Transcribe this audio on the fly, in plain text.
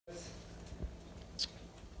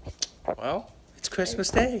Well, it's Christmas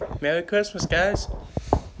Day. Merry Christmas, guys.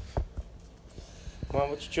 Mom,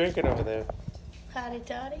 what you drinking over there? Howdy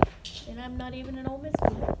toddy. And I'm not even an Ole Miss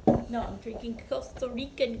fan. No, I'm drinking Costa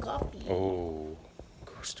Rican coffee. Oh,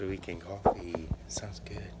 Costa Rican coffee. Sounds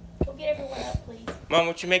good. Go get everyone up, please. Mom,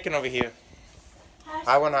 what you making over here? Hash.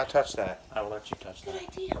 I will not touch that. I will let you touch Good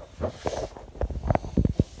that. idea.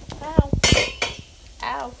 Ow.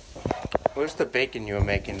 Ow. Where's the bacon you were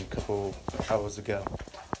making a couple hours ago?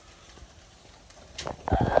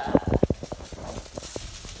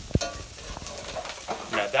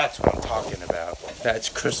 Now that's what I'm talking about. That's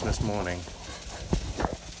Christmas morning.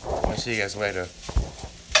 I'll see you guys later.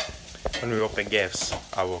 When we open gifts,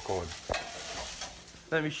 I'll record.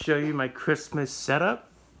 Let me show you my Christmas setup.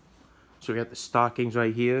 So we got the stockings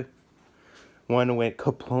right here. One went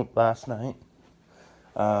kaplump last night.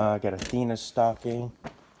 I got Athena's stocking.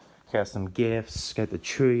 Got some gifts. Got the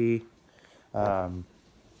tree.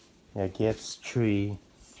 Yeah, gifts, tree.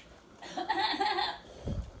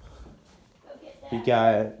 We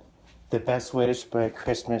got the best way to spread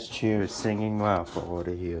Christmas cheer is singing loud for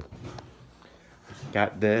order here.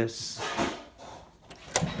 Got this.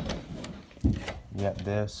 You got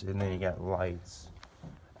this, and then you got lights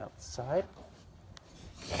outside.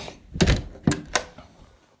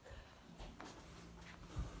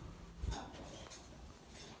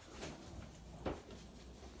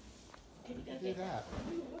 Do that.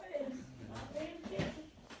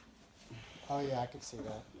 Oh yeah, I could see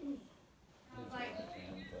that.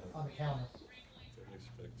 On the counter.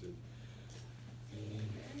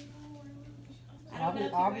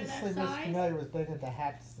 Obviously, Miss familiar with both of the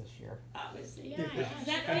hats this year. Obviously, yeah. Does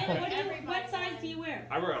that fit? What size do you wear?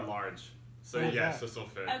 I wear a large, so Oh, yes, yeah. this will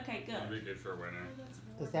fit. Okay, good. It'll be good for winter.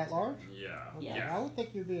 Is that large? Yeah. Okay. Yeah. I would think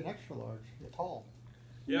you'd be an extra large. You're tall.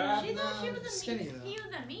 Yeah. She thought she was a skinny, medium. though. He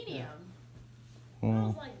was a medium. I Mm.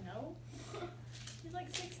 was like, no. He's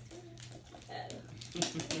like 6'2".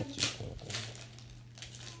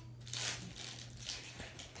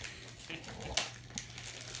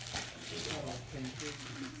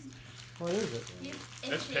 What is it?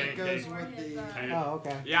 It's It pancake. goes with the. Pancake. Oh,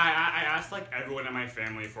 okay. Yeah, I asked like everyone in my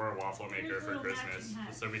family for a waffle maker for little Christmas, matching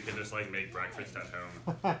hat. so we could just like make breakfast at home.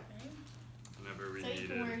 Never So you reheated.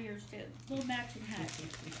 can wear yours too. Little matching hat.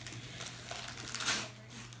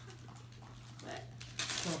 What?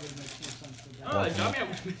 Probably makes more sense for Oh, that. got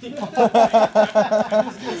me. Yeah,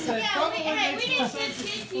 hey, we didn't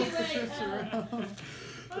get you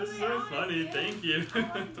That's so funny. Thank you. We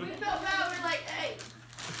felt bad. We're like, hey.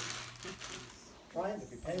 Trying to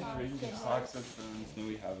be patient. Socks and spoons. No,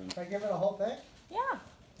 we haven't. Can I give it a whole thing, Yeah.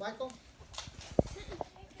 Michael?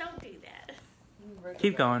 Don't do that.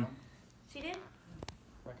 Keep going. She did?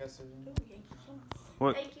 Like I said. Ooh, Yankee Candle.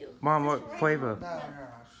 What, Thank you. Mom? This is What for flavor? No, no.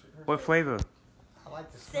 What flavor? I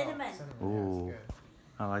like the smell. Cinnamon. Ooh. Yeah,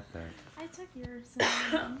 it's I like that. I took your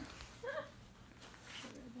cinnamon.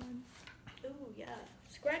 Ooh, yeah.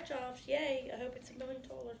 Scratch offs, yay. I hope it's $1 million.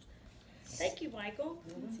 Thank you, Michael.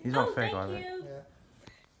 These Oh, aren't fake, thank are they? you. good. Yeah.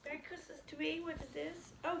 Merry Christmas to me. What is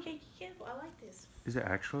this? Oh, Yankee Candle. I like this. Is it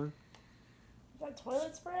actually? Is that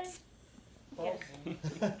toilet spray? Yes.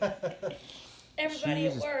 The Everybody she at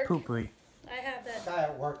uses work. poopery. I have that. guy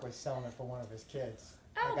at work was selling it for one of his kids.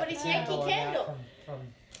 Oh, I got but the it's candle Yankee on that Candle.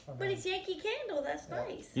 From But him. it's Yankee Candle. That's Yeah.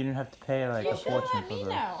 nice. You didn't have to pay like You a should fortune let for me the.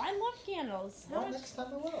 know. I love candles. How Well, much? next time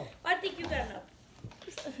I will. I think you got enough.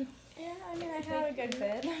 Yeah, I mean, I have a good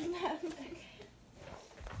bit.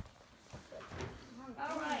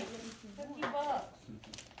 All right. $50.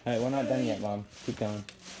 Hey, we're not done yet, Mom. Keep going.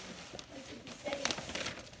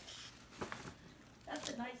 That's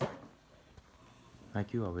a nice one.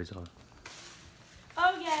 Like you always are.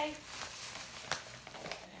 Oh, yay.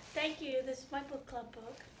 Thank you. This is my book club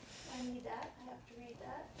book. I need that. I have to read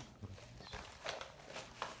that.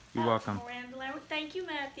 You're welcome. Miranda Lambert. Thank you,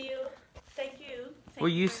 Matthew. Thank you. Thank Well,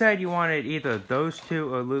 you very said much. you wanted either those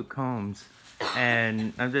two or Luke Combs.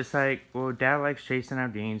 And I'm just like, well, Dad likes Jason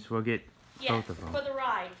Aldean, so we'll get Yes, both of them. for the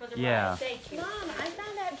ride. For the Yeah. ride. Thank you. Mom, I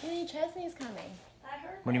found out Kenny Chesney's coming. I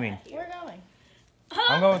heard What do you that mean? here. We're going.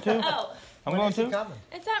 I'm going too. Oh, I'm When going is he too. coming?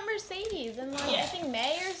 It's at Mercedes in like, I think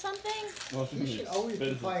May or something. He should always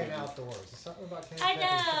be playing outdoors. There's something about Kenny I Chesney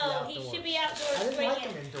know. He should should be be outdoors. I didn't like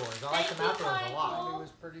him swinging. indoors. I liked him Thank you, outdoors a lot. Michael. He was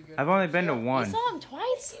pretty good. I've only been to You one. saw him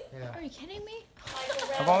twice? Yeah. Are you kidding me?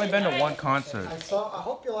 I've only been to one concert. I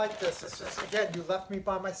hope you like this. Again, you left me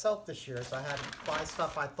by myself this year, so I had to buy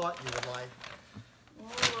stuff I thought you would like.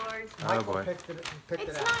 Oh, Lord. Oh, Michael boy. picked it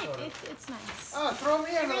It's out. nice. sort of. It's nice. Oh, throw me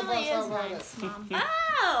It under the really bus. How is about nice, it? Mom.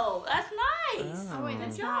 Oh, that's nice. Oh wait,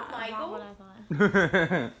 that's Good not, job, Michael. not what I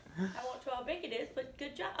thought. I won't tell how big it is, but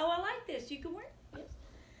good job. Oh, I like this. You can wear it. Yes.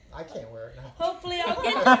 I can't wear it now. Hopefully I'll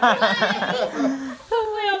get to play.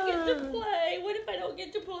 Hopefully I'll get to play. What if I don't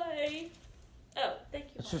get to play? Oh, thank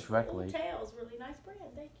you. It's just Mike. Reckley. Old Tails, really nice brand.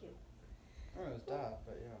 Thank you. Oh, it was that,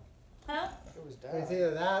 but yeah. Huh? It was It's that.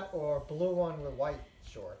 either that or blue one with white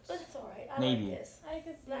shorts. But it's alright. I Navy. like this. I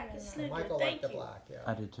could see Black it is in snooker. Michael Thank liked the you. black, yeah.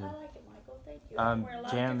 I did too. I like it, Michael. Thank you. Um, I can wear a lot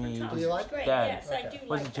of Jeremy- different tops. Do you like It's great. Dad. Yes, I Okay. do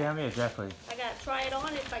Was like it Jeremy or Jeffrey? that. I gotta try it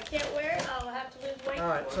on. If I can't wear it, I'll have to lose weight. All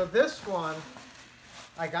right, for so it. this one,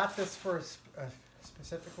 I got this for a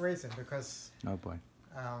specific reason because, Oh boy.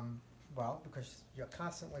 because you're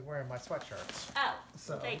constantly wearing my sweatshirts. Oh,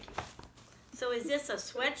 So thank you. So is this a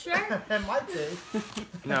sweatshirt? it might be.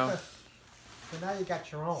 No. So now you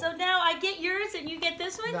got your own. So now I get yours and you get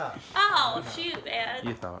this one? No. Oh, shoot, man.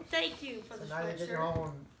 You thought. Thank you for So the now you get your sweatshirt.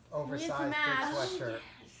 own oversized big match. sweatshirt.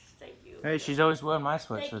 Thank you. Hey, she's always wearing my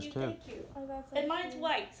Thank sweatshirts you, too. thank you. Oh, that's so And mine's cute.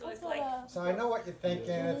 white, so That's it's what, like... So I know what you're thinking.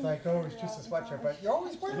 It's like, oh, it's just a sweatshirt, but you're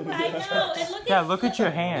always wearing my I know, and look at... Yeah, look at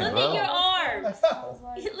your hand, Look bro. at your arms. Oh.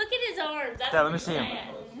 Look at his arms. That's Yeah, let me what see him.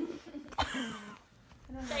 I'm saying.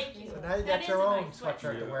 Thank you. So now you That got is your a own nice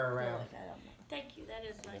sweatshirt to wear around. Thank you, that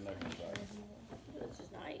is nice. This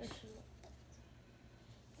is nice.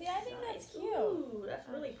 See, I think that's cute. Ooh, that's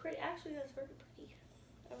really pretty. Actually, that's very pretty.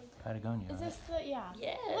 Patagonia. Is this the, yeah.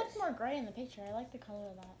 Yes. It looks more gray in the picture. I like the color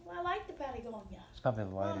of that. Well, I like the Patagonia. It's probably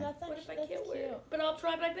the Oh, lighting. that's What if actually, I that's can't wear cute. it? But I'll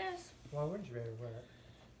try my best. Why wouldn't you be able to wear it?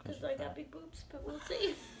 Because I got big boobs, but we'll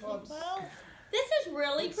see. Well, it's Well, This is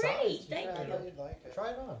really Big pretty. size. Thank Yeah, I you. thought you'd like it. try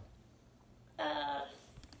it on.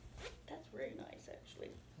 That's very nice,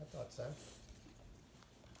 actually. I thought so.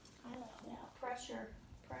 I like now. Pressure.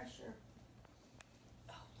 Pressure.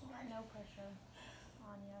 Oh, Lord. no pressure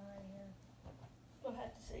on you right here. We'll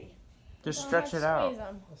have to see. Just Don't stretch it out. squeeze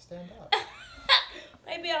 'em. Well, stand up.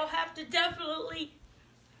 Maybe I'll have to definitely.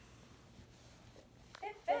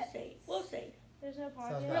 It We'll fits. see. We'll see. There's no So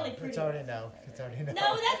pocket. no, really it's pretty. already no. It's already no.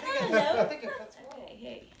 No, that's not a I no. think it fits well. Hey,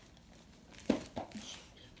 hey.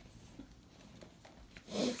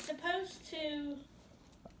 It's supposed to.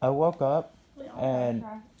 I woke up Well, and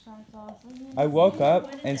Sharks off. I woke up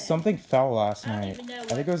What is and it? something fell last I don't night. even know I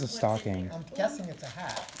think it was a what's in stocking. there. I'm guessing it's a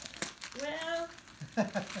hat. Well,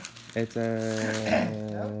 It's a.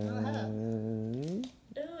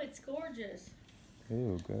 ooh, it's gorgeous.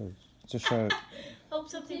 Ooh, gross. It's a shirt. Hope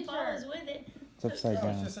something T-shirt. follows with it. It's upside No,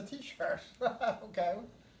 it's down. just a t-shirt. Okay.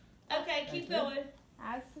 Okay, keep Thank you. going.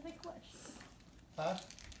 Adds to the question. Huh?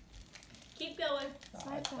 Keep going. It's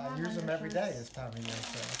nice to I have use on them your every day shorts. this time of year,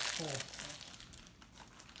 so it's cool.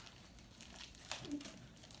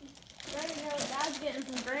 There you go. Dad's getting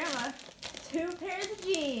from Grandma 2 pairs of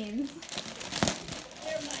jeans.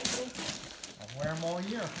 There, Michael. I wear them all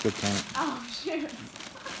year. Good point. Oh, shoot.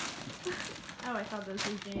 Oh, I thought those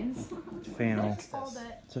were jeans. Flannel. What's Hold this?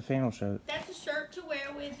 it. It's a flannel shirt. That's a shirt to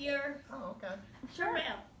wear with your Oh, okay. shirt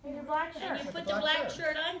around. And your black And shirt. you With put the the black black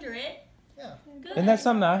shirt. shirt under it. Yeah. Good. Isn't that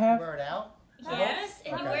something I You have? wear it out. Yes,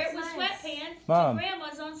 and you Okay. wear it with Nice. sweatpants Mom. to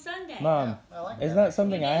Grandma's on Sunday. Mom, I like isn't that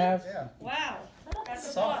something I have? Yeah. Wow. That's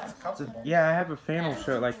a Soft. plus. It's comfortable. Yeah, I have a flannel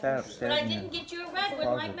shirt like that But upstairs. I in didn't the- get you a red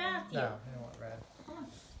one like Matthew. No, I don't want red.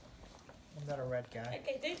 I'm not a red guy.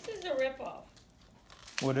 Okay, this is a rip-off.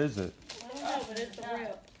 What is it? I don't know, but it's a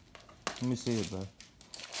rip. Let me see it, bro.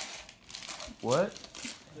 What?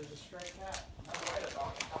 There's a stray cat. I'm right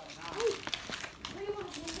about it coming out.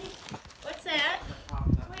 What's that?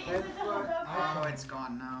 Oh, it's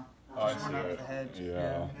gone now. Oh, I Just see went over it. the hedge.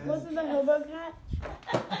 Yeah. Wasn't the hobo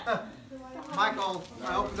cat? Michael,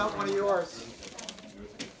 I opened up one of yours.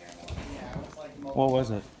 Yeah, it was like What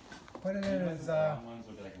was it? Put it in his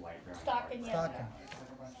Stocking, yeah. stocking.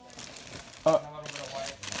 a little bit of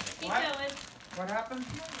white. Keep What? going. What happened?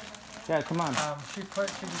 Yeah, come on. She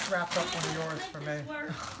just wrapped up one of yours for me.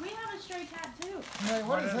 We have a stray cat too. Wait, What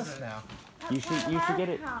what is is this it? now? You should get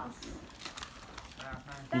it. House.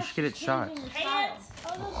 You should get it shot. Changing your Pants.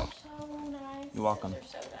 style. Oh, those are so nice. You're welcome. They're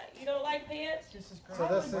so nice. You don't like pants? This is great. So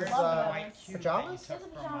this Where's is, the white cube pajamas? that you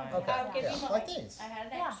took These are from my- pajamas. Okay. I'll give Yeah, you mine. like these. I had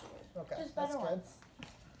an Yeah. extra one. Okay, Just that's better good. ones.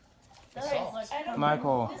 It's Those soft. look- I don't-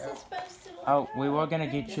 Michael. This is supposed to look Oh, we good. were gonna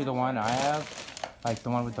get you the one I have, like the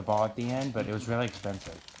one with the ball at the end, but it was really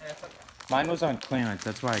expensive. Yeah, it's like Mine was on clearance,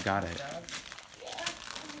 that's why I got it. that. Yeah, I'm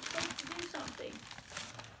supposed to do something.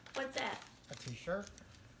 What's that? A t-shirt.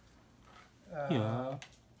 Yeah.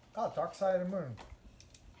 Oh, Dark Side of the Moon.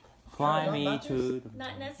 Fly no, me not to this. the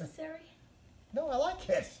Not necessary? No, I like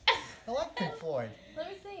it. I like Pink Floyd. Let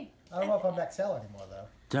me see. I don't know if I'm XL anymore though.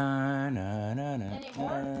 da na na na Anymore?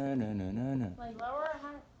 na na na na na. Like lower or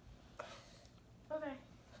higher? Okay.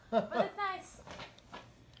 But it's nice.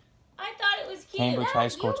 I thought it was cute. Cambridge High No,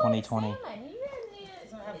 School you like 2020. salmon. You didn't need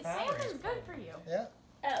it. Doesn't have Salmon's batteries. good for you. Yeah.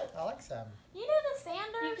 Oh, I like salmon. You know the You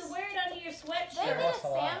Sanders? can wear it under your They sweatshirt. did a lost a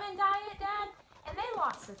lot. salmon diet, Dad, and they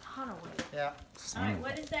lost a ton of weight. Yeah, Alright,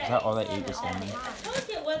 what is that? Is that all they Salmon eat is all the salmon? I time. told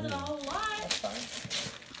you it wasn't a whole lot. that's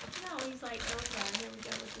fine. No, he's like, okay, here we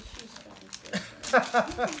go with the shoe stones.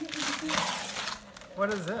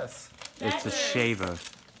 What is this? It's a That's shaver.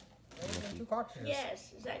 2 cartridges.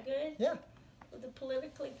 Yes, is that good? Yeah. With the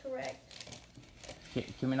politically correct.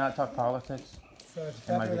 Can we not talk politics So it's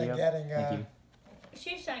in my better than video? getting Thank you.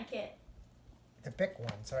 Shoe shine kit. the big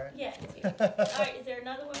ones, right? Yes. Alright, is there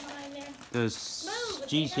another one behind there? There's, Move,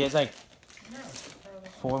 geez, he has like No.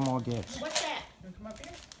 4 more gifts. What's that? You come up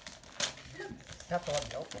here? You have to let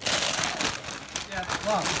me open it. Yeah.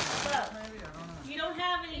 Gloves. Gloves. Maybe, I don't know. You don't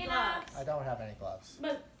have any You know- gloves. I don't have any gloves.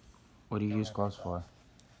 Move. What do you use gloves for?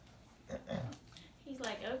 He's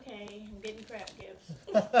like, okay, I'm getting crap gifts.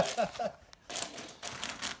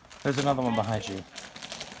 There's another one behind you. You're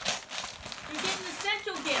getting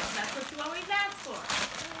essential gifts. That's what you always ask for.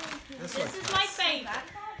 This This is my favorite.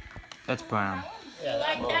 That's brown. Yeah,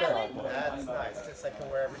 You like that one? That's nice. Just like I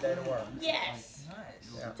can wear every day to work. Yes.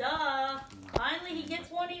 Nice. Yeah. Duh. Finally, he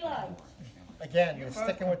gets one he likes. Again, you're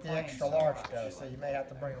sticking with the extra large though, so you may have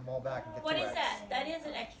to bring them all back and get What 2 is that? That is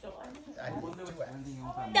an extra large. I need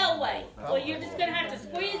 2X. No way. Well, you're just gonna have to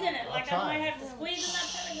squeeze in it. Like I try. might have to squeeze in that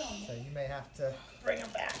pentagon. So you may have to bring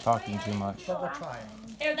them back. Talking too much. But we're trying.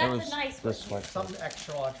 There, It that's was a nice one. this sweatshirt. Some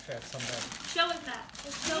extra large fit, some don't. Show us that.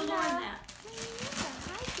 Show Lauren that.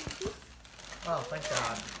 Oh, thank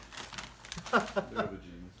God.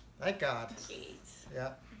 Thank God. Jeez.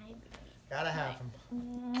 Yeah, gotta have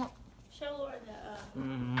them. Show Lauren that.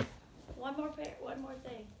 Mm, One more pair. One more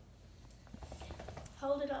thing.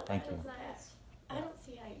 Hold it up. Thank What you. is that? I don't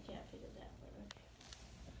see how you can't figure that.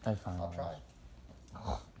 But I found I'll one. try.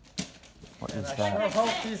 What And is I that? sure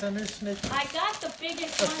hope these are new sneakers. okay. I got the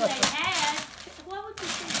biggest one they had. What would you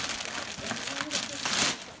think?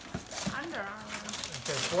 Under Armour.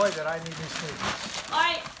 Because boy, did I need new sneakers. All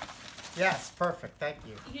right. Yes, perfect. Thank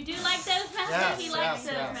you. You do like those, Matthew? Yes, He likes yes,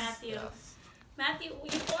 those, yes, Matthew. yes. Matthew,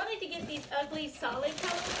 you wanted to get these ugly solid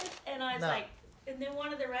colors, and I was No. like, and then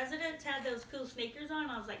one of the residents had those cool sneakers on.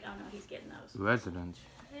 I was like, oh no, he's getting those. Residence.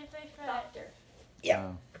 See if they fit. Doctor. Yeah.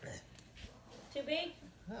 Oh. Too big?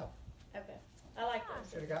 No, Okay. I like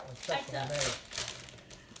those. should have got one specially That's made.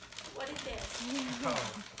 What is this?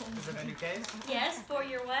 Oh, is it a new case? Yes, for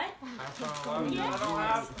your what? iPhone 11. Yeah. I don't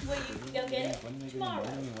have. Will you go get it tomorrow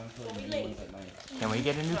when we leave? Can we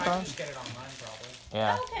get a new I can phone? just get it online probably.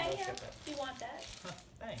 Yeah. Okay, We'll yeah. ship it. You want that?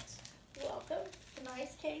 Thanks. You're welcome. A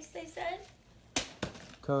nice case, they said.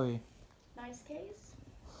 Chloe. Nice case.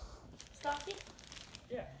 Stocking?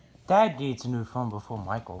 Dad needs a new phone before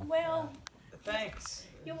Michael. Well, Thanks.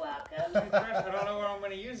 you're welcome. I don't know where I'm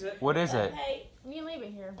gonna use it. What is it? Hey, You leave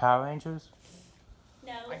it here. Power Rangers?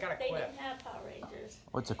 no, I gotta they quit. didn't have Power Rangers.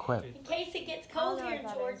 What's Equip? In case it gets cold I don't know here in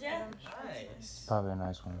what that is, Georgia. but I'm sure. Nice. Probably a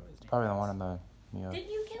nice one. It's probably the one in the New York.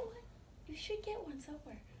 Didn't you get one? You should get one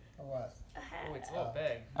somewhere. Or what? A hat. Oh, it's a little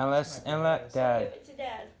big. Unless Give Dad. Give it to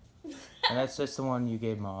Dad. And that's just the one you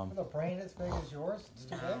gave Mom. With a brain as big as yours, it's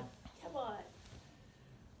too big. No. Come on.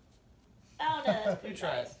 Oh no, that's pretty You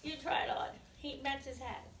try nice. You try it on. He matches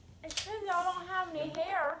hat. It's because y'all don't have any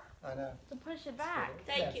hair I know. to push it back.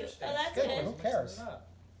 Thank you. Oh, that's Good, good. who cares?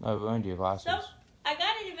 Oh, we ruined your glasses. So, I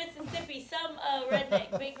got it in Mississippi. Some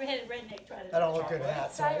redneck, big-headed redneck tried it. I don't look good in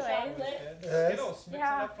hats. right? Sideways. Yes. Skittles, mix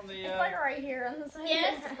Yeah. it up from the. It's like right here on the side.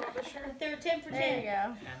 Yes. They're 10 for 10. There you go.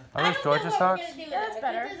 Are I those don't Georgia know what socks? we're gonna do with Yeah, that's that.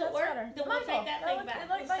 better. If it doesn't That's work, better. then we'll Michael, take that that thing look- back. it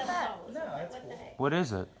looks It's like $7. that. No, that's What the cool. heck? What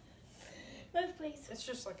is it? Move, please. It's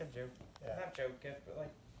just like a joke. Yeah. Not joke gift, but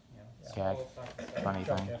like, Yeah. Gag. little stuff. Funny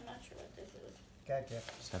Joke thing. gift. I'm not sure what this is. Gag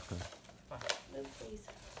gift. Except for. Move, please.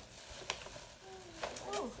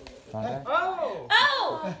 Want that? Oh!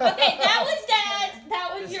 Oh! Okay, that was Dad's. That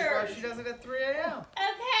was This is why yours. she does it at 3 a.m.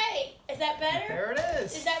 Okay. Is that better? There it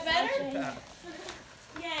is. Is that better? Yeah.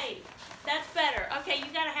 Yay. That's better. Okay, you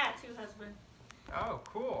got a hat too, husband. Oh,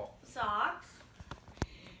 cool. Socks.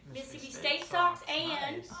 Mississippi State socks and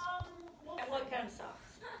Nice. and what kind of socks?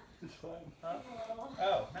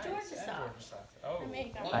 Oh, nice. Georgia And socks. Georgia socks. Oh,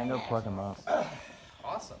 I can go plug them up.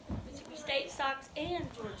 awesome. Mississippi State socks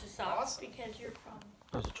and Georgia socks Awesome. because you're from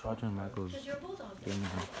There's a charger in Michael's. because you're a bulldog. game.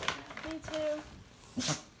 Me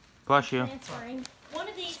too. Bless you. Transferring. One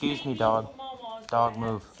of these Excuse came me, from dog. Mama's, Dog, but I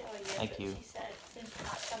have move. to tell you, Thank but you. She said since you're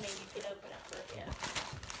not coming, you can open it for him.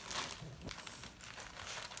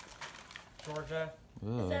 Georgia. Is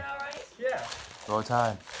Ooh. that all right? Yeah. Roll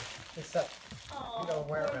Tide. Except Oh, don't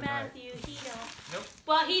wear poor them at night. Matthew, he don't. Nope.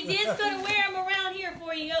 Well, he is going to wear them around here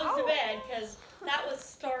before he goes to bed because that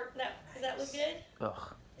was that was good.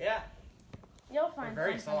 Ugh. Yeah. You'll You'll find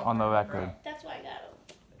very something. soft. On the record. That's why I got them.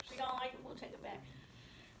 If you don't like them, we'll take it back.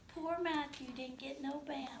 Poor Matthew didn't get no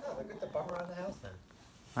bam. Oh, look at the bum around the house then.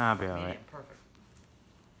 I'll be Medium, alright. perfect.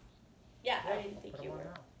 Yeah, I didn't think Put you 'em on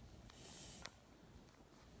were. now.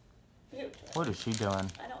 Here, What is she doing?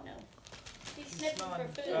 I don't know. He's sniffing for smelling-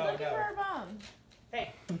 food. Dude, Oh, look no. at her bum.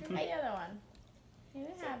 Hey. Here's the other one. You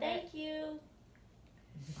can So have it. thank you.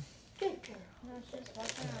 Good girl. No, she's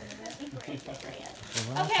walking around with it. Great, great.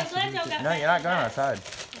 Okay, I'm glad y'all got No, back you're not to going that. outside.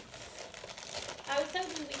 I was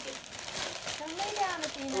hoping we could Come lay down, Ooh,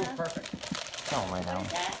 Athena. perfect. Don't lay do down.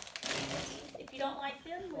 that. If you don't like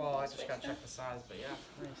them, we Well, I can just switch gotta them. check the size, but yeah,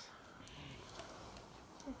 nice.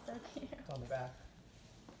 It's so cute. It's on the back.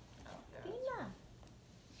 Oh, yeah. Athena.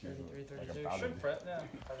 33, Like a 32. bottom. Should fit, yeah.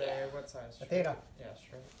 Are they what size? Straight? Athena, Yeah,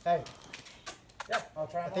 straight. hey, Yeah, I'll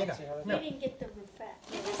try them Athena, on, see how they We no. didn't get the reflect.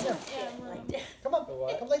 This is Yeah. fit like that. come on. The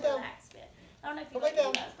what? Come lay down. Relax fit. I don't know if you Come lay like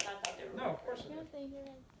down. these, but I thought they were No, of course You it is. don't think you're in.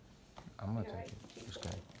 I'm gonna You're take right. it. Keep Just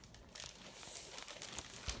going. kidding.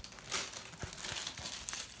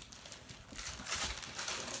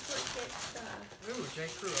 That's what gets, Ooh, J.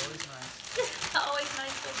 Crew, always nice. always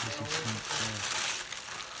nice to see.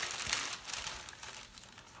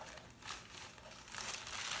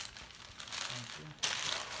 Thank you.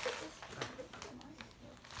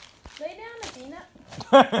 Lay down, Athena.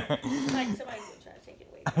 Like somebody will try to take it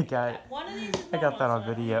away I from me. got it. One of these is I got that on Mama's,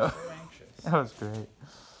 so I don't video. know. So anxious. That was great.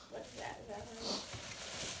 What's that? Is that hers?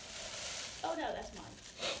 Oh no, that's mine.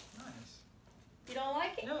 Nice. You don't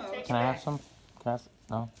like it? No, Take it Can I back. have some? Can I have,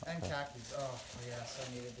 no? And Okay. khakis. Oh, yes, I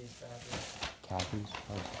needed these badly. Khakis?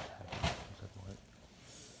 What is khakis? Is that what?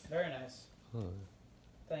 Very nice. Ugh.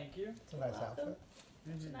 Thank you. It's a nice outfit.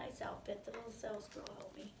 It's a nice outfit. The little sales girl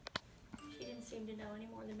helped me. She didn't seem to know any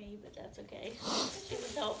more than me, but that's okay. She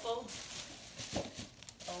was helpful.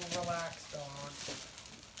 Oh, relax, dog.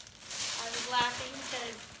 I was laughing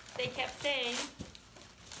because they kept saying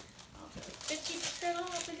 50%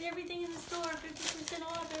 off and everything in the store, 50%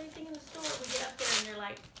 off everything in the store. We get up there and they're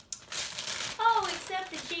like, oh, except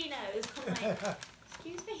the chinos. I'm like,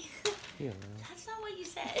 excuse me? Ew. That's not what you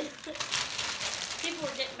said. People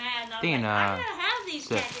were getting mad and I was Dina, like, I gotta have these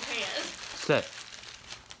sit. khaki pants. Sit.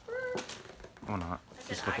 Or not. I said,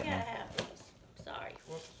 Just look I at gotta me. have these. Sorry.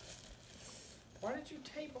 Whoops. Why did you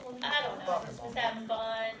tape all these? I don't know. I just was having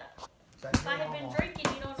fun. Is that If I your had been mama? drinking,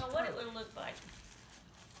 you don't know what it would have looked like.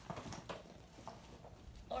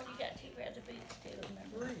 Or you got two pairs of boots too,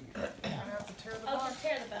 remember? Three. I have to tear the Oh, box. just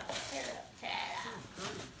tear the belt. Tear it up. Tear it up.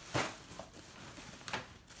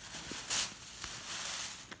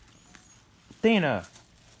 Dina!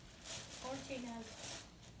 Or chinos.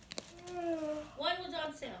 One was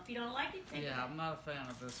on sale. If you don't like it, take Yeah, it. I'm not a fan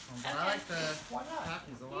of this one, but Okay. I like the Why not?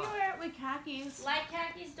 khakis a You lot. wear it with khakis. Light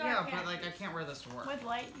khakis, dark Yeah, khakis. but like I can't wear this to work. With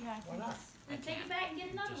light khakis. Why not? Then take it back and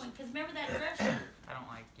get another Just- one. Because remember that dress shirt? I don't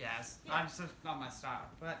like. Yes, Yeah. I'm just not my style,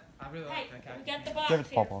 but I really Hey, like the khakis. we got the box Give it to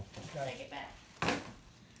here. Papa. Take it back.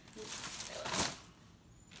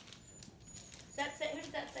 That say, who does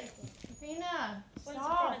that say for? Athena, What does the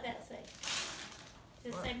front of stop. that say?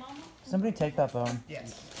 Does it say mama? Somebody take that bone.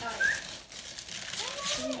 Yes. Alright.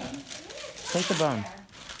 Take the bone.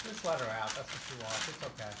 Just let her out. That's what she wants. It's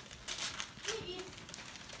okay.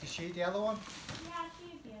 Did she eat the other one? Yeah,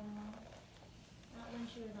 she's the other one. Not when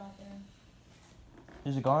she was out there.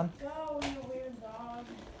 Is it gone? Go, you weird dog.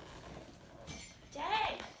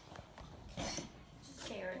 Dang. Just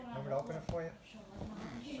tear it. Want me to open it for you?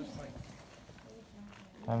 It's just like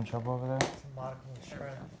Having trouble over there? It's a modicum of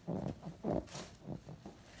strength.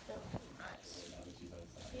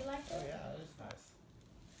 You like Oh it? yeah, that is nice.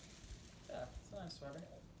 yeah, it's a nice sweater.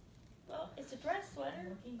 Well, it's a dress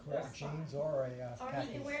sweater. Correct. Jeans or a Or you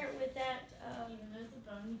khakis. can wear it with that, Even though it's a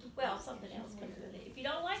bone, you can well, something else comes with it. If you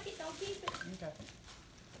don't like it, don't keep it. Okay,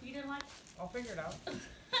 You didn't like it? I'll figure it out.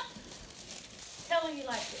 Tell her you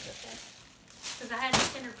liked it, okay? Because I had to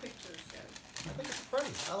send her pictures, so I think it's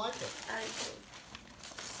pretty. I like it. I do.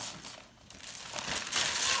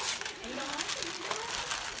 And you don't like it? You don't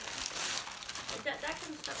like it? That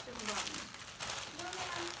comes stuck to the bottom.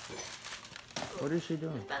 What is she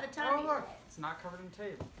doing? By the time Oh you, look, it's not covered in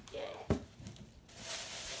tape. yeah.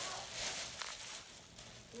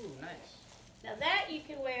 Ooh, nice. Now that you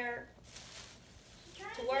can wear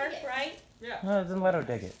to work, right? Yeah. No, then let her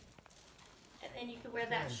dig it. And then you can wear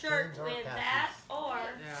that Yeah, shirt jeans or with khakis. that, or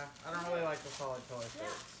Yeah, I don't really like the solid color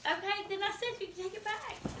shirts. okay, then I said you can take it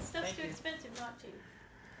back. This stuff's Thank too you. expensive not to.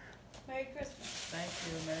 Merry Christmas. Thank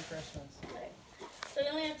you. Merry Christmas. Okay. So you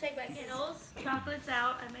only have to take back those chocolates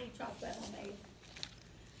out. I made chocolate homemade.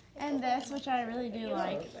 And this, which I really do You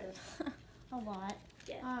like it. a lot.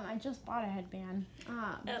 I just bought a headband.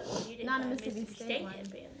 Oh, well, you didn't Not a buy Mississippi State one.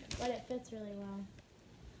 headband. But it fits really well.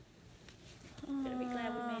 Gonna be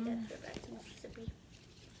glad we made that trip back to Mississippi.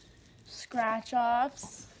 Scratch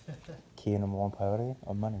offs. Key in the one priority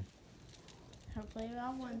of money. Hopefully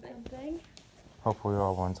I'll win something. Hopefully we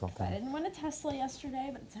all won I something. didn't win a Tesla yesterday,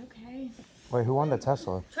 but it's okay. Wait, who won the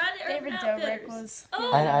Tesla? Try the Urban David Dobrik Outfitters. was.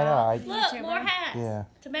 Oh, I know. look, more hats. Yeah.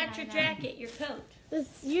 To match your I know. jacket, your coat. This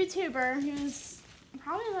YouTuber who's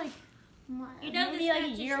probably like You know maybe this like a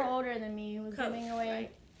matches year your older than me was coat, giving away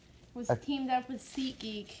right? was I- teamed up with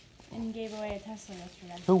SeatGeek and gave away a Tesla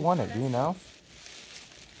yesterday. Who won it? Do you know?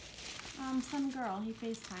 Some girl. He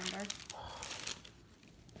FaceTimed her.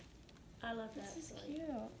 I love that. This is Like, cute.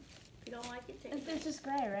 if you don't like it, take It's it. just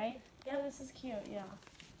gray, right? Yeah. Oh, this is cute. Yeah.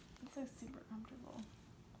 It's like super comfortable.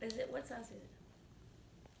 Is it? What size is it?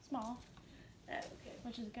 Small, Oh, okay.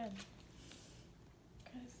 which is good.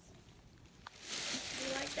 Cause You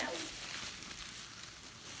like that one?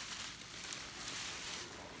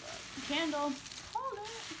 candle. Hold it.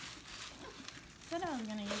 Said I was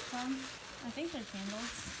gonna use some. I think they're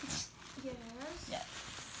candles. Yes. Yes.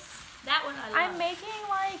 That one I love. I'm making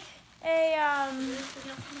like a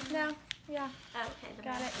Anything else in there? no. Yeah. Oh, okay. The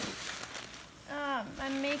Got back. it.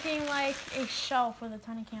 I'm making like a shelf with a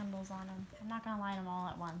ton of candles on them. I'm not gonna light them all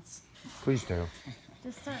at once. Please do.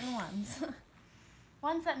 Just certain ones.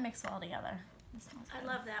 Ones that mix well together. This smells I good.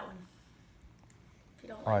 love that one. If you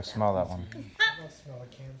don't Oh, like I smell that one. I don't smell the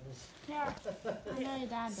candles. Yeah. I know your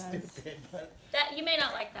dad does. Stupid, but that, you may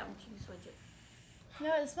not like that one. You can switch it. No,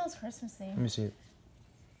 it smells Christmassy. Let me see it.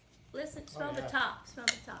 Listen, smell yeah. the top. Smell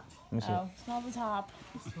the top. Let me see Oh, smell the top.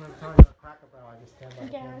 when I'm talking about Cracker Barrel, I just stand by the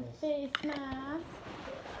Again, candles. face mask.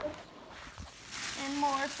 And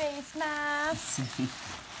more face masks.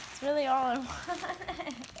 It's really all I want.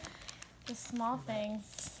 Just small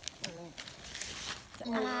things. To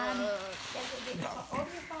add. Hold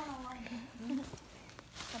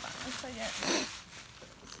on, let's take it.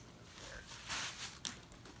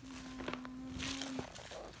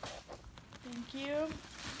 Thank you.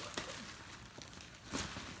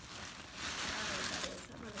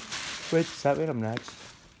 Wait, does that mean I'm next?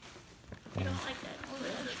 You don't like that. Oh,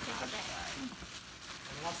 let's take it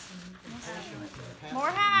back. More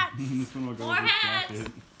hats. This one will go More with this hats!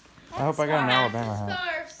 jacket. I hope I got an More hats Alabama and hat.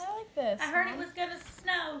 scarves. I like this. I heard it Mom. was gonna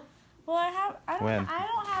snow. Well, I don't When?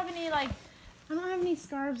 have any like I don't have any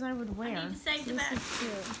scarves I would wear. need to save the this best. is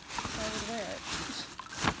cute. So I would wear it.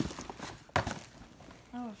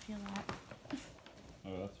 I would feel that.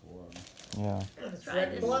 Oh, that's warm. Yeah. It's try red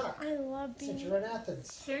and this. black. I love being. Since you're in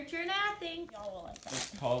Athens. Here you're nothing. Y'all will like that.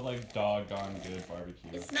 It's called like Doggone Good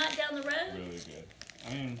Barbecue. It's not down the road. Really good.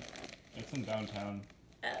 I mean, it's in downtown.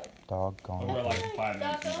 Oh. Doggone. We're like 5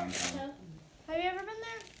 minutes from Doggone. downtown. No. Have you ever been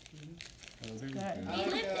there? It was really Good. good. He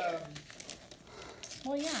lived there.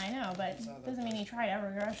 Well, yeah, I know, but doesn't mean you tried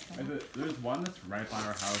every restaurant. There's one that's right by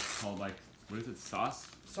our house called like, what is it, Sauce?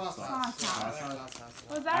 Sauce Sauce Sauce. House.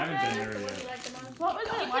 Was I that haven't good? been there The one you yet. like the most? What was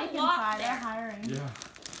You it can like walk inside? there. They're hiring.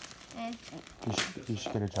 Yeah. Eh. You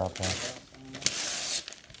should get a job there.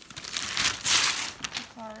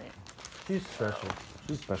 Sorry. She's special.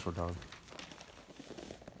 She's a special dog.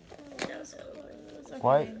 Those are-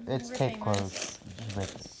 Why? Okay, It's we're cake famous. clothes. Just rip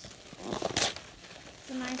it. It's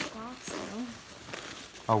a nice box, though.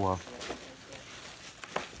 Oh well.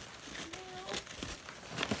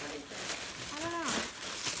 I don't know.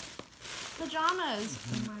 Pajamas.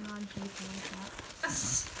 Oh my god, Jake like that.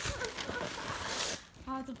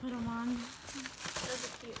 I'll have to put them on. Those are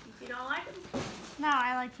cute. If you don't like them, No,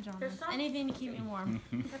 I like pajamas. There's some- Anything to keep me warm.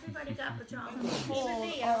 everybody got pajamas. Cold Even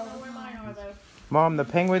me, I don't know where mine are though. Mom, the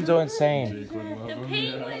penguins are insane. Jake would love The them.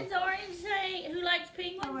 penguins are insane. Who likes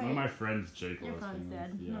penguins? Oh, One of my friends, Jake, Your loves phone's dead.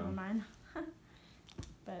 penguins. Yeah. Never mind.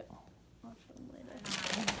 But I'll show them later.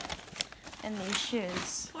 And these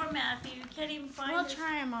shoes. Poor Matthew. Can't even find We'll them.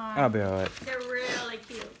 try them on. I'll be alright. They're really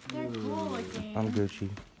cute. They're cool looking. I'm Gucci.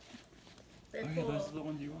 They're Okay, cool. those are the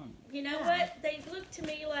ones you want. You know Yeah. what? They look to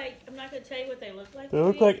me like, I'm not going to tell you what they look like. They to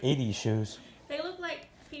look me. like 80s shoes. They look like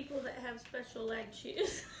people that have special leg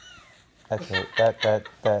shoes. That's it. That.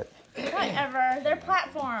 Whatever. They're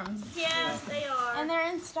platforms. Yes, they are. And they're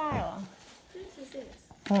in style. Whose is this?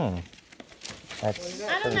 That's. I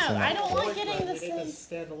don't know. I don't like Boys, getting the they need to same.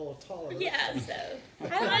 stand a little taller. Yeah, so. I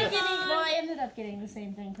don't like getting. Well, I ended up getting the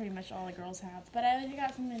same thing pretty much all the girls have, but I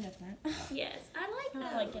got something different. Yes, I I like don't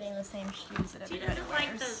those. like getting the same shoes that She everybody doesn't like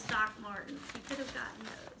wears. those Doc Martens. You could have gotten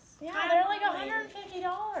those. Yeah, Find they're like them later.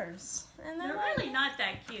 $150, and They're they're like, really not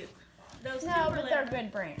that cute. Those no, but they're Timberland-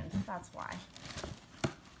 good brand. That's why.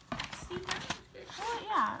 See, that one's good Well,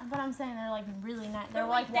 yeah, but I'm saying they're like really nice. They're But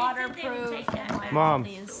like they said they would waterproof take that and like back. Mom,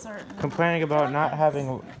 these certain. Complaining about not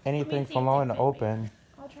having anything see from if low they and fit me. open.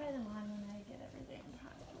 I'll try them on when I get everything.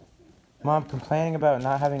 Mom, complaining about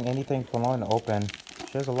not having anything from low and open.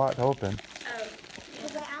 She has a lot to open. Oh,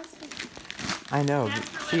 Because I asked them. I know. That's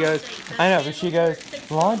But the she little goes. thing. I know, Those but she sandals goes. are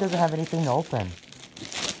 $6. Lauren doesn't have anything to open.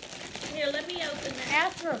 here, let me open I that.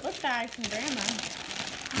 asked for a book bag from Grandma.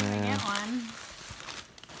 I Yeah. get one.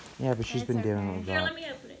 Yeah, but she's It's been dealing okay. with Here, that. let me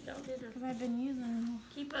open it. Don't do the. Because I've been using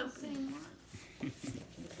Keep the opening. same one.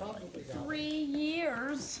 Probably got 3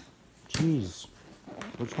 years. Jeez.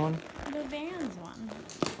 Which one? The Vans one.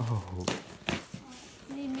 Oh,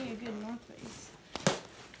 Need me a good North Face.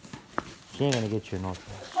 she ain't gonna get you a North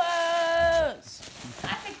Face. Clothes!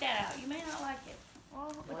 I picked that out. You may not like it.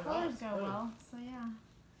 Well, the Why not? colors It's go good. well, so yeah.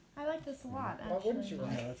 I like this a lot, actually. Why wouldn't you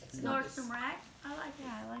want it? It's Nordstrom Rack. I like it.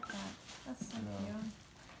 Yeah, I like that. That's so cute.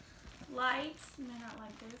 Lights. You may not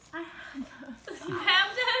like this. I had those. You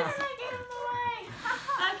have I those? gave them away.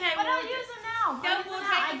 Okay, But well, I'll use them now. Don't I'll use we'll them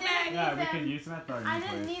now. take them back. Yeah, we them. can use them at the I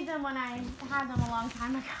didn't need them when I had them a long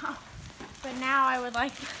time ago. But now I would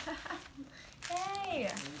like them. Hey!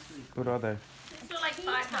 What are they? These are like Tea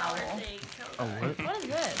 $5 towel. things. Oh, what? What is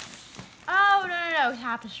this? Oh, no,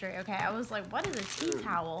 tapestry. Okay, I was like, what is a tea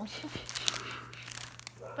towel?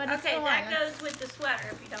 But it's Okay, the that one. goes with the sweater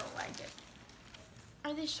if you don't like it.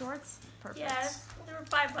 Are these shorts? Perfect. Yes, they were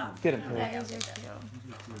 $5. Get it, Yeah, Phil. these are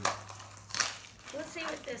cute. Let's see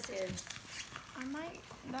what this is. I might.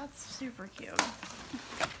 That's super cute. I'm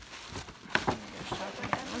gonna go shopping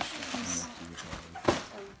at Nordstrom's.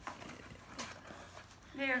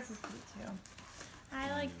 Here. This is cute too.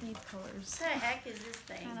 I like these colors. What the heck is this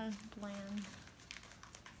thing? Kind of bland.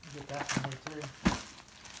 Get that from me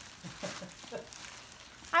too.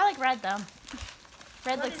 I like red though.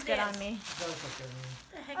 Red What looks is good on this? me. Those look good.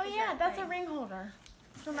 What the heck Oh is yeah, that that's a thing? ring holder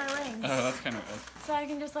for my rings. Oh, that's kind of. So I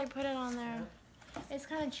can just like put it on there. It's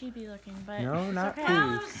kind of cheapy looking, but No, it's not okay.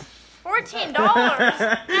 peas. $14. No,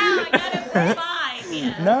 I got it for 5.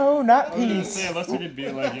 Yeah. No, not I was gonna peas. say, unless we could be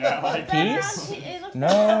like, yeah, like Peas? It looks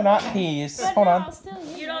No, not peas. But Hold no, on. I'll still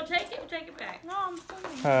use You don't take it, take it back. No, I'm still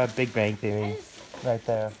using it. Big Bang I Theory. just Right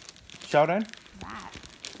there. Sheldon? that.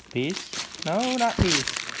 Peas? No, not peas.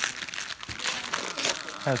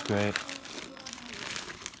 That's great.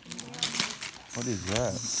 What is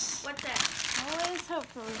that? What's that? I always hope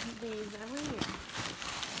for these every year.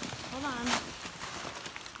 Hold on.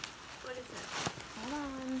 What is that? Hold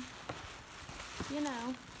on. You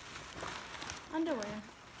know. Underwear.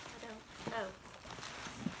 I don't know.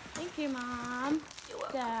 Thank you, Mom. You're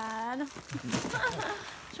welcome. Dad.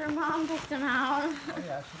 Sure, Mom picked them out. Oh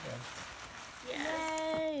yeah, she did.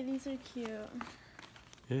 Yes. Yay, these are cute.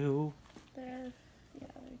 Ew. They're cute.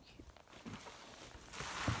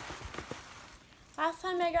 Last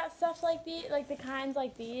time I got stuff like these, like the kinds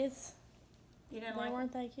like these, You they didn't like them?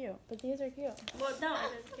 weren't that cute. But these are cute. Well, no,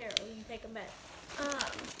 it doesn't care. You can take them back. I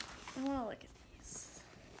want to look at these.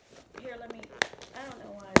 Here, let me. I don't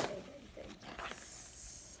know why I take anything.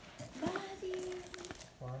 Buddy.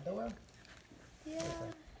 For underwear? Yeah,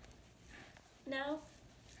 No?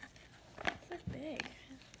 they're big.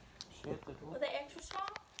 Were they extra small?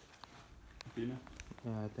 You know?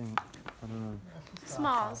 Yeah, I think. I don't know.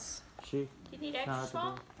 Smalls. She? You need extra Not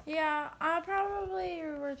small? Yeah, I'll probably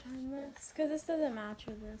return this because this doesn't match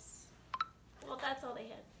with this. Well, that's all they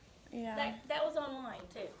had. Yeah. That was online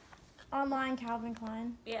too. Online Calvin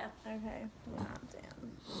Klein. Yeah. Okay. Yeah,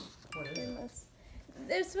 damn. What is They it? must-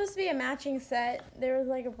 There's supposed to be a matching set. There was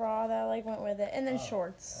like a bra that like went with it, and then Oh,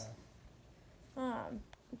 shorts.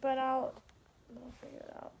 But I'll figure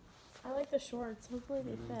it out. I like the shorts. Hopefully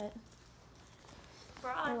they fit.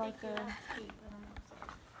 Bra, I I like think you the- have to keep. I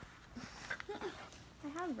don't know.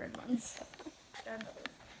 I have red ones. Underwear.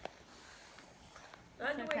 It's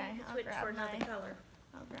Underwear okay, you can I'll switch grab for another my- color.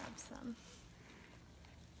 I'll grab some.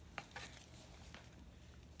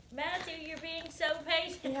 Matthew, you're being so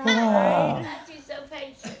patient. Yeah, right? Matthew's so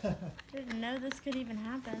patient. Didn't know this could even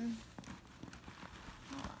happen.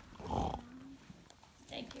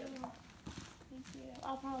 Thank you. Thank you.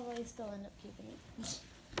 I'll probably still end up keeping it.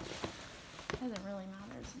 Doesn't really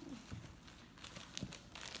matter to me.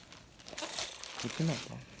 What's in that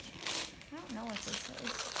box? I don't know what this is.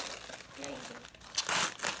 Here you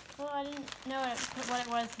go. Well, I didn't know what it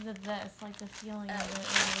was because of this. Like the feeling of it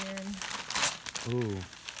was weird. Ooh.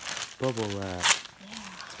 Bubble wrap. Yeah.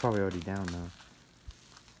 It's probably already down now.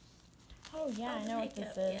 Oh yeah, Oh, I the know what this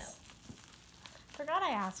makeup, is. yeah. Forgot I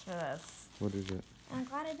asked for this. What is it? I'm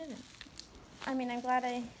glad I didn't. I mean, I'm glad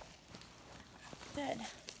I did.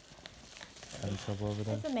 Any trouble over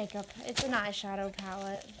there? It's a makeup. It's an eyeshadow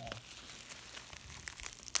palette.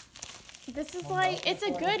 This is like, it's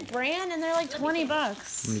a good brand and they're like 20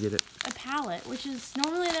 bucks. Let me get it. A pallet, which is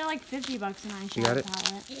normally they're like 50 bucks a nice You got it?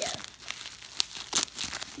 pallet. Yeah.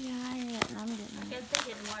 Yeah, I'm getting I it. guess they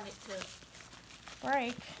didn't want it to.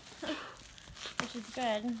 Break, which is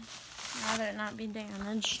good. Rather it not be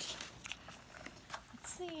damaged.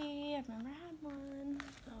 Let's see, I've never had one.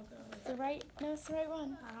 Oh, God. It's the right, no, it's the right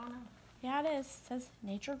one. I don't know. Yeah, it is. It says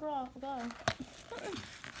Nature Glow.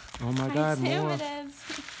 Oh my I God, assume more. it is.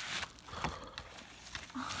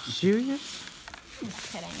 Serious?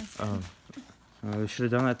 Just kidding. Oh. They should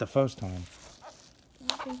have done that the first time.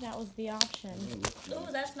 I think that was the option. Ooh,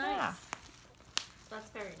 that's nice. Yeah. That's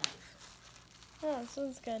very nice. Oh, this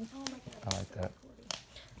one's good. Oh, my God. I like that.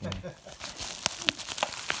 No,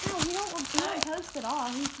 he don't post it all.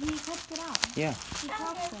 He cuts it out. Yeah, He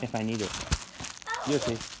chops it. if I need it. Oh, You'll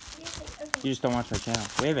see. okay. You just don't watch my channel.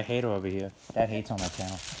 We have a hater over here. Dad hates on my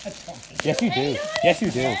channel. Yes, you do. Yes, you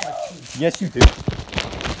do. Yes, you do.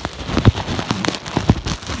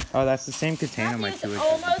 Oh, that's the same container my Matthew, two it's are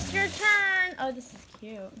almost your turn. Oh, this is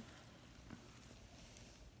cute. I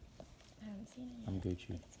haven't seen it yet. I'm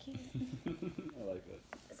Gucci. It's cute.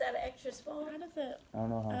 Is that an extra small? How does it? I don't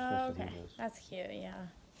know how I'm Oh, supposed okay. to do this. That's cute, yeah.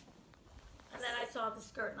 And then I saw the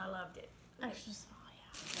skirt and I loved it. Extra small, yeah.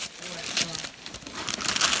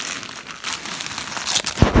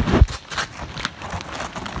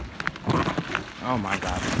 Oh my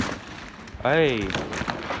God. Hey.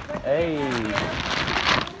 Hey.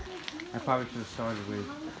 I probably should have started with.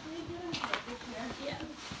 Yeah.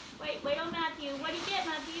 Wait on Matthew. What do you get,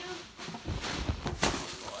 Matthew?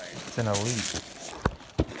 It's an elite.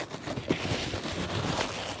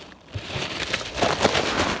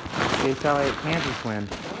 It's how Kansas win.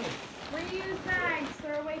 Reuse bags.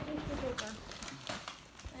 Throw away tissue paper.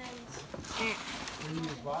 And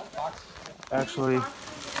Reuse what? Boxes? Actually,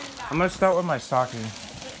 I'm gonna start with my stocking. You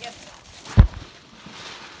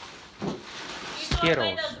throw away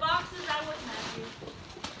Skittles. those boxes? I wouldn't, Matthew.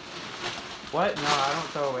 What? No, I don't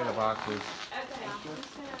throw away the boxes. Okay.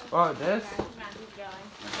 Oh, this? Matthew's going.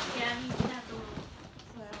 Yeah, he's gonna have to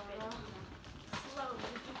slowly.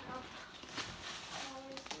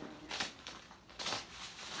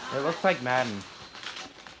 It looks like Madden.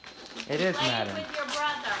 It is Play it Madden. with your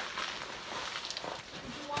brother.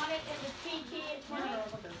 Did you want it in the TT at 20?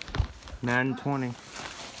 Madden 20.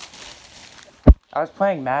 I was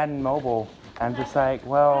playing Madden Mobile. I'm just like,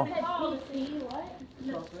 well,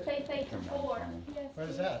 PlayStation 4. What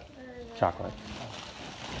is that? chocolate.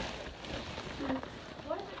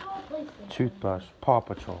 What is it called? PlayStation. Toothbrush. Paw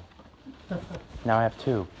Patrol. Now I have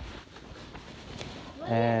two.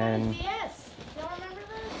 And Yes. Y'all remember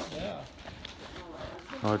this? Yeah.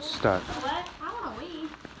 oh, it's stuck. What? I want to Wii.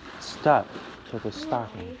 Stuck to the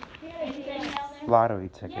stocking. Anything else there? Lottery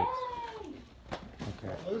tickets. Yay!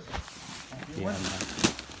 Okay. Lose it. Yeah. I'm not-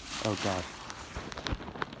 Oh God.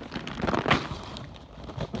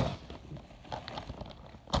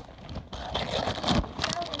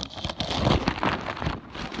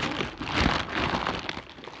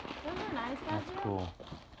 those are nice, That's Matthew. cool.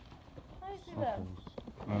 Let me see them.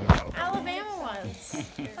 Okay. Alabama ones.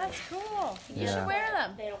 That's cool. You Yeah. should wear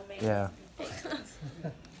them. They don't make Yeah.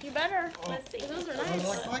 You better. Let's see. Those are Those nice. are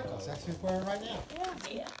like Michael's. That's who's wearing right now.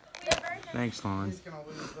 Yeah. Thanks, Lauren. He's gonna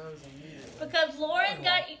lose those immediately. Because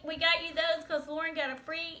we got you those because Lauren got a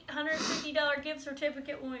free $150 gift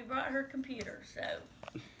certificate when we brought her computer. So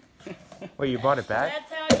Wait, you bought it back?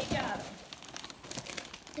 that's how you got them.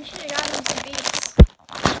 You should have gotten some beats.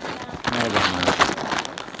 No,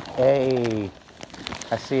 hey,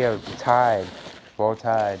 I see a Tide, roll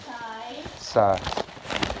Tide, Tie. socks,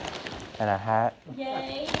 and a hat.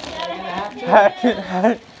 Yay. You got a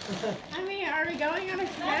hat. I mean, are we going on a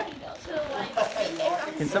trip?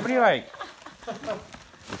 Can somebody like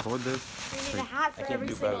record this? We need a hat for can't every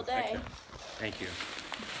do single both. day. Thank you.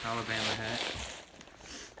 Alabama hat.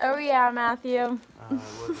 Oh yeah, Matthew.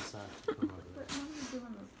 What is that?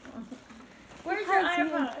 Where's your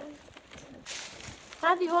iPod?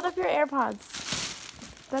 Matthew, hold up your AirPods.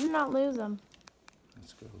 Better not lose them.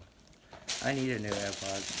 Let's go. I need a new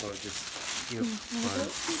AirPods or just you.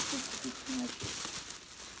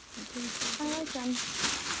 I like them.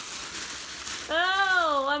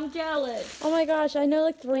 Oh, I'm jealous. Oh my gosh, I know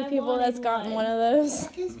like 3 I people wanted that's gotten one. one of those.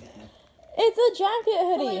 What is that? It's a jacket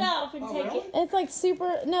Pull it hoodie. off and Oh, take really? it. It's like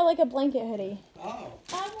super, no, like a blanket hoodie. Oh.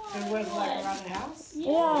 I And wanted where's like one. around the house?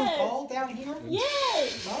 Yes. All down here?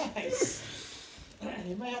 Yes. Nice.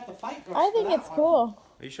 You may have to fight. Gus, I for think that it's one. cool.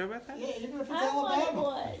 Are you sure about that? Yeah, even if it's I wanted Alabama.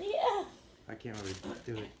 one. Yeah. I can't really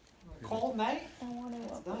do it. Cold night? I wanted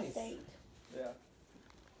That's one. nice.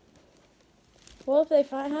 Well, if they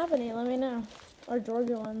have any, let me know. Or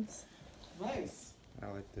Georgia ones. Nice. I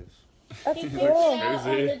like this. That's He cool. picked it out on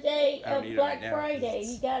Cozy. the day I don't of need it Black right now, 'cause Friday. it's-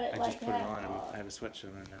 He got it I like just put it half on. off. I have a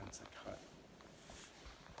sweatshirt on now. It's like hot.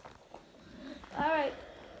 All right,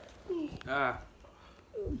 Ah.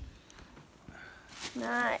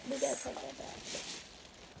 Nice. we gotta take that back.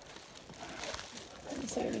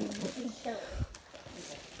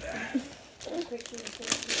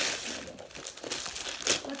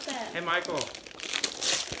 What's that? Hey, Michael.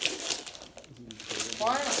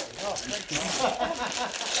 Finally. Oh, thank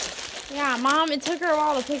Yeah, Mom, it took her a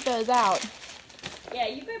while to pick those out. Yeah,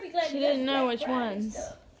 you better be glad She you got didn't know Black which Friday ones.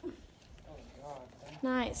 stuff.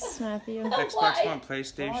 Nice, Matthew. Xbox Why? One,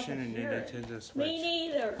 PlayStation, and Nintendo Switch. Me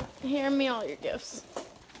neither. Hand me all your gifts. Is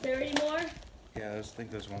there any more? Yeah, I think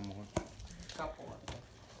there's one more. Couple.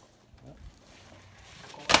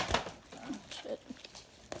 Shit.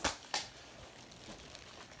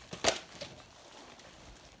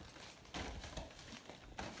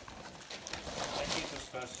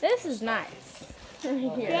 This is nice. Right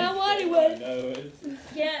here. Yeah, what it was. No,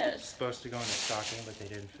 Yes. Supposed to go in the stocking, but they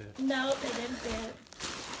didn't fit. No, they didn't fit.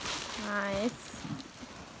 Nice.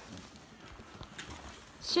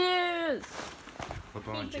 Shoes.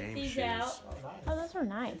 LeBron He picked James these shoes. out. Oh, nice. Oh, those are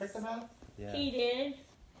nice. Pick them out? Yeah. He did.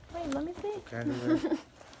 Wait, let me see. Kind of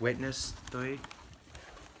Witness 3.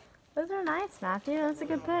 Those are nice, Matthew. That's a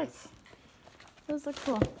good pick. Those look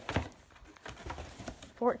cool.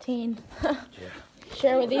 14. Yeah.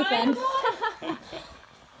 Share with Right, Ethan. boy?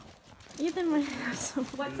 Ethan might have some.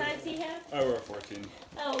 What size he have? I wear 14.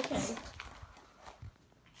 Oh, okay.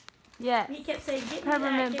 Yes. He kept saying, "Get me that,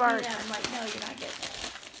 Peppermint get me bark. that." I'm like, "No, you're not getting that."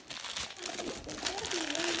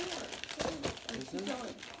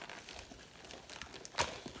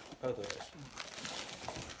 Oh, those.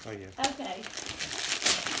 Oh, yeah. Okay.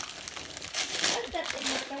 What's that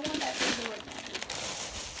thing? Look, I want that thing to work now.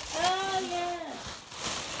 Oh yeah.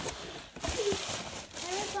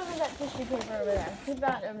 There's some of that tissue paper over there. Keep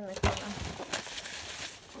that over in the corner.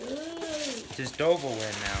 Ooh. Does Dover win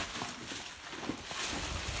now?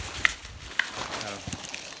 Oh.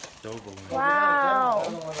 Dover win. Wow.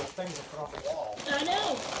 Another one of those things that put off the wall. I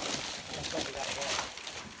know. That's what we got to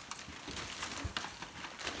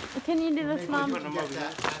Can you do Maybe this, we Mom? can Putting 'em get over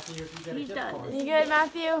that, Matthew, if you get a He's gift done. card. You good,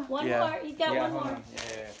 Matthew? One Yeah. more. He's got Yeah, one hold more. on.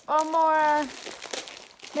 Yeah. One more.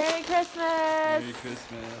 Merry Christmas. Merry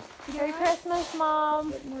Christmas. Merry Christmas,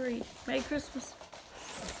 Mom. Marie. Merry Christmas.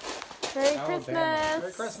 Merry Alabama. Christmas. Merry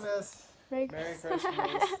Christmas. Merry Merry Christmas.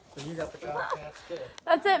 Christmas. So you got the Comcast too.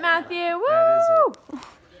 That's it, Matthew. Woo! That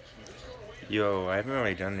Yo, I haven't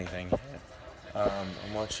really done anything yet.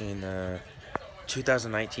 I'm watching the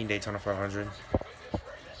 2019 Daytona 500.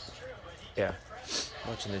 Yeah. I'm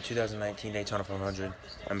watching the 2019 Daytona 500.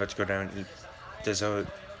 I'm about to go down and eat dessert.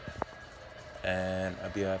 And I'll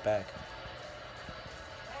be right back.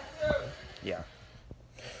 Yeah.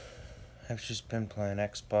 I've just been playing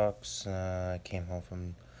Xbox. I came home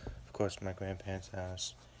from, of course, my grandparents'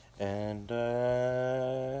 house. And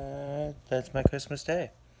that's my Christmas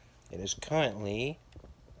day. It is currently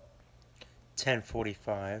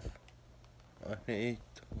 10:45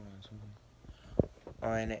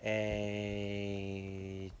 on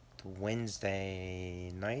a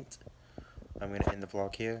Wednesday night. I'm going to end the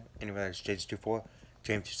vlog here. Anyway, that's James24,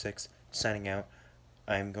 James26, signing out.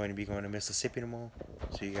 I'm going to be going to Mississippi tomorrow,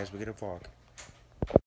 so you guys will get a vlog.